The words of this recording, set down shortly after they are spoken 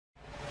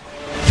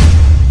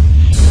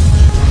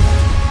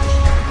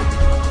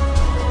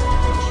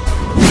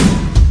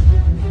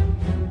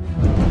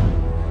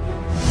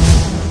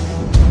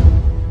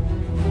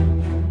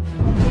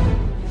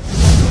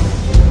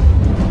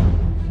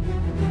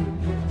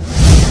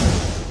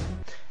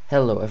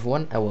Hello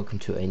everyone and welcome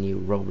to a new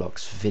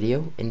Roblox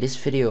video. In this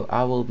video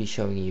I will be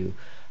showing you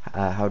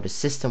how the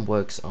system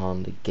works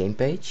on the game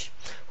page.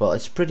 Well,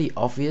 it's pretty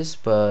obvious,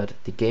 but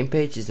the game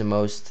page is the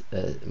most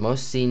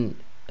seen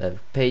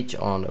page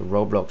on a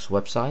Roblox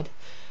website.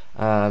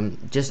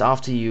 Just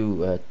after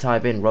you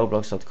type in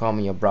roblox.com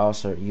in your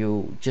browser,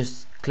 you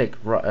just click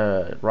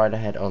right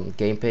ahead on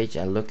game page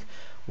and look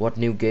what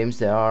new games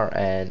there are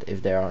and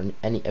if there are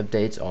any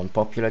updates on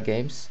popular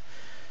games.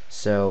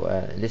 So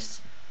in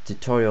this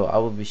tutorial I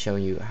will be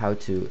showing you how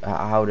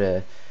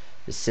the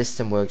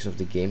system works of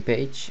the game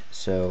page.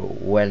 So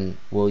when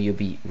will you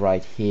be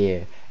right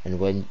here and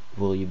when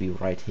will you be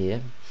right here.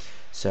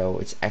 So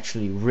it's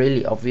actually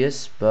really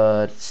obvious,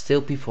 but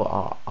still people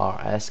are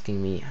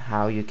asking me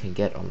how you can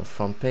get on the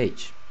front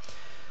page.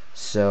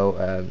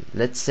 So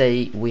let's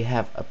say we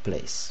have a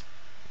place,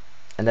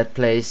 and that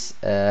place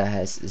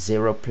has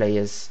 0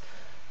 players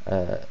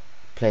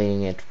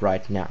playing it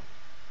right now.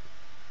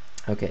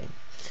 Okay,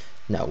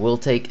 now we'll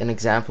take an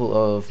example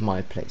of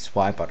my place,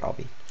 Wipeout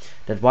Obby.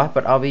 That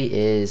Wipeout Obby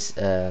is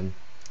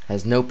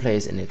has no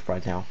players in it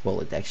right now.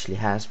 Well, it actually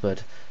has,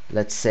 but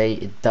let's say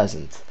it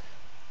doesn't.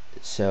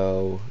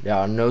 So there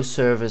are no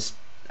servers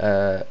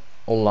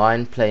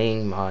online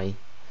playing my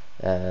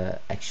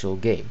actual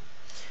game.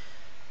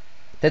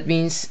 That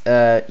means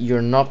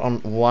you're not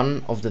on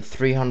one of the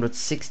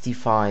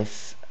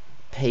 365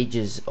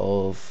 pages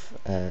of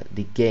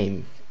the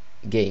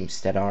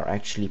games that are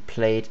actually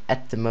played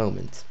at the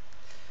moment.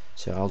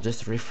 So I'll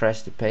just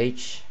refresh the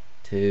page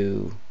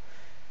to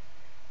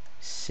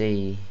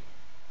see.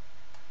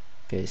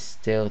 Okay,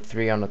 still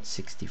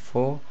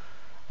 364.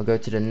 I'll go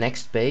to the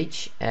next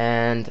page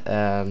and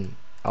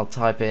I'll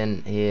type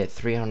in here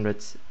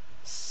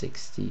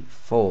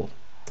 364.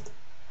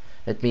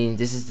 That means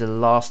this is the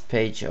last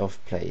page of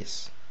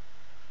players.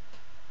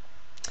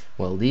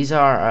 Well, these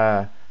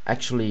are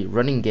actually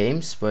running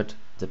games, but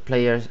the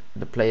players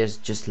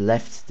just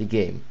left the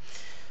game.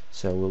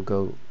 So we'll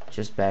go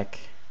just back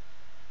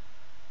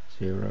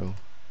 0.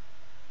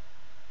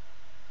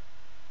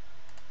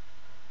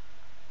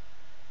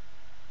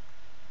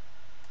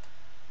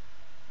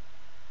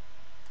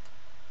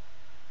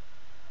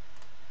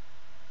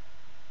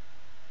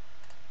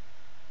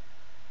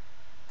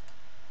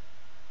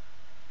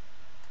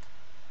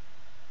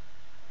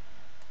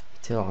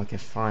 Till I can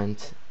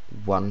find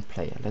one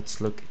player. Let's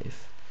look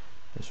if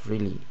there's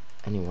really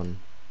anyone.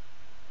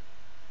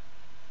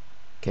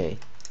 Okay,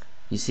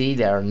 you see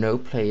there are no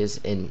players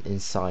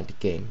inside the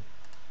game.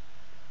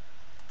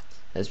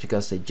 That's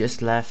because they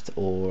just left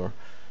or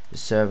the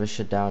server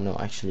shut down. No,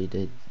 actually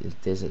the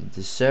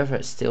server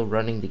is still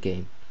running the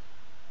game.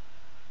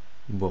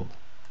 Whoa.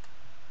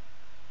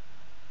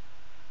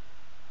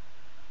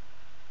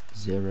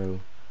 0.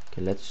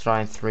 Okay, let's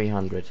try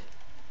 300.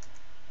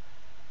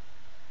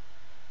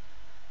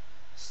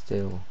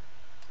 Still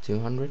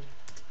 200.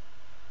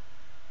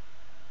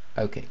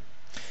 Okay,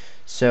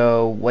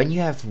 so when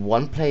you have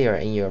one player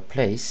in your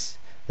place,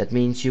 that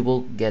means you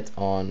will get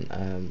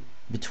on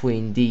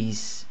between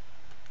these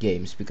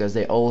games because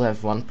they all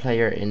have one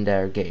player in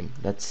their game.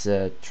 Let's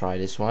try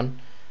this one,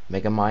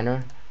 Mega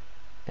Miner,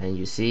 and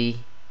you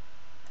see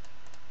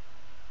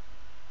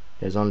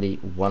there's only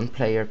one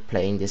player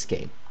playing this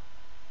game.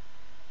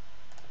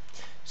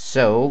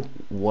 So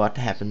what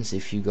happens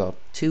if you got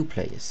 2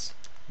 players?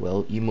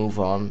 Well, you move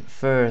on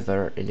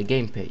further in the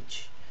game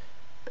page.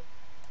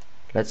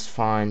 Let's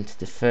find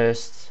the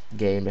first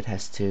game that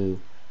has 2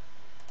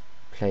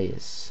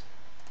 players.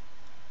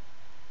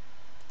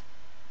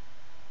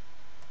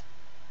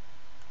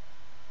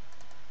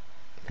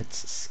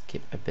 Let's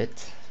skip a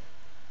bit.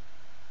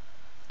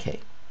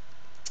 Okay,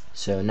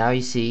 so now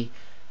you see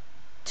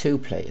 2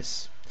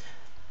 players.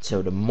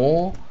 So the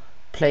more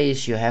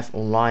players you have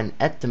online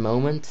at the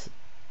moment,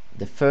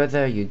 the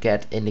further you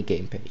get in the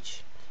game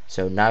page.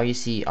 So now you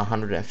see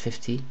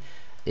 150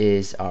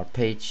 is our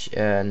page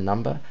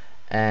number,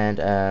 and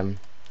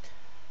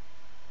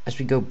as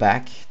we go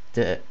back,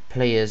 the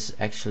players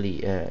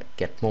actually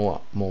get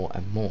more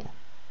and more.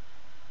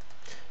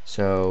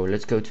 So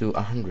let's go to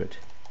 100.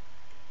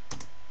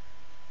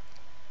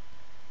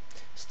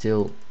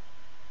 Still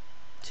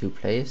 2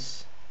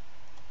 players.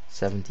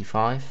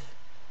 75.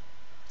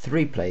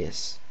 3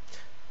 players.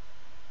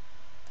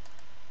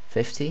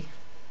 50.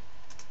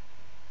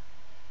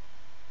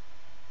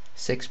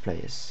 6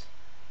 players.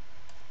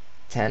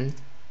 10.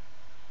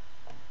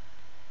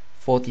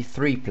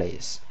 43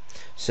 players.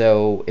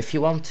 So if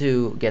you want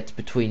to get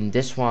between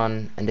this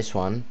one and this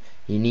one,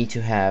 you need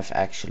to have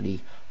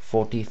actually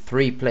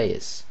 43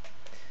 players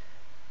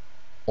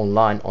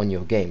online on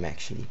your game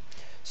actually.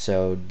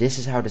 So this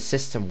is how the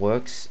system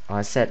works.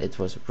 I said it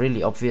was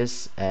really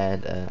obvious,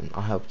 and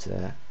I hoped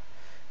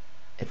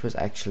it was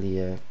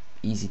actually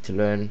easy to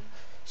learn.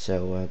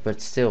 So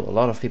but still a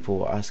lot of people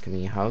were asking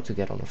me how to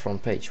get on the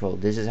front page. Well,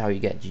 this is how you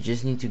get. You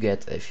just need to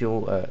get, if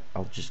you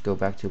I'll just go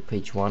back to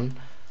page 1.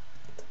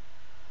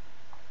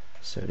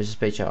 So this is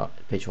page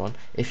 1.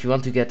 If you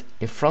want to get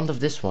in front of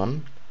this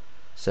one,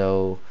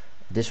 so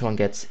this one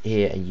gets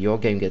here and your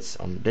game gets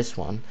on this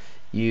one,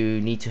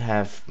 you need to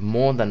have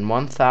more than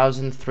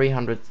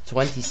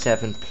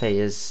 1,327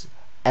 players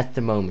at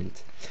the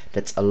moment.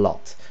 That's a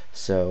lot.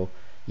 So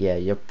yeah,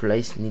 your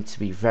place needs to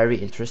be very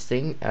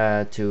interesting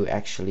to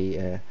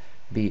actually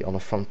be on the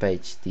front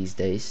page these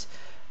days.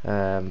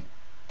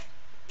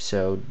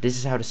 So this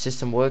is how the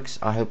system works.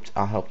 I hope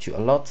I helped you a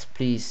lot.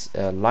 Please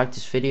like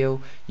this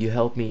video. You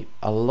help me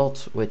a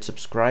lot with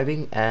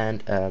subscribing,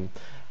 and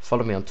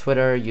follow me on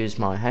Twitter, use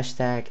my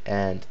hashtag,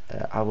 and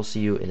I will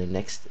see you in the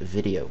next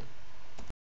video.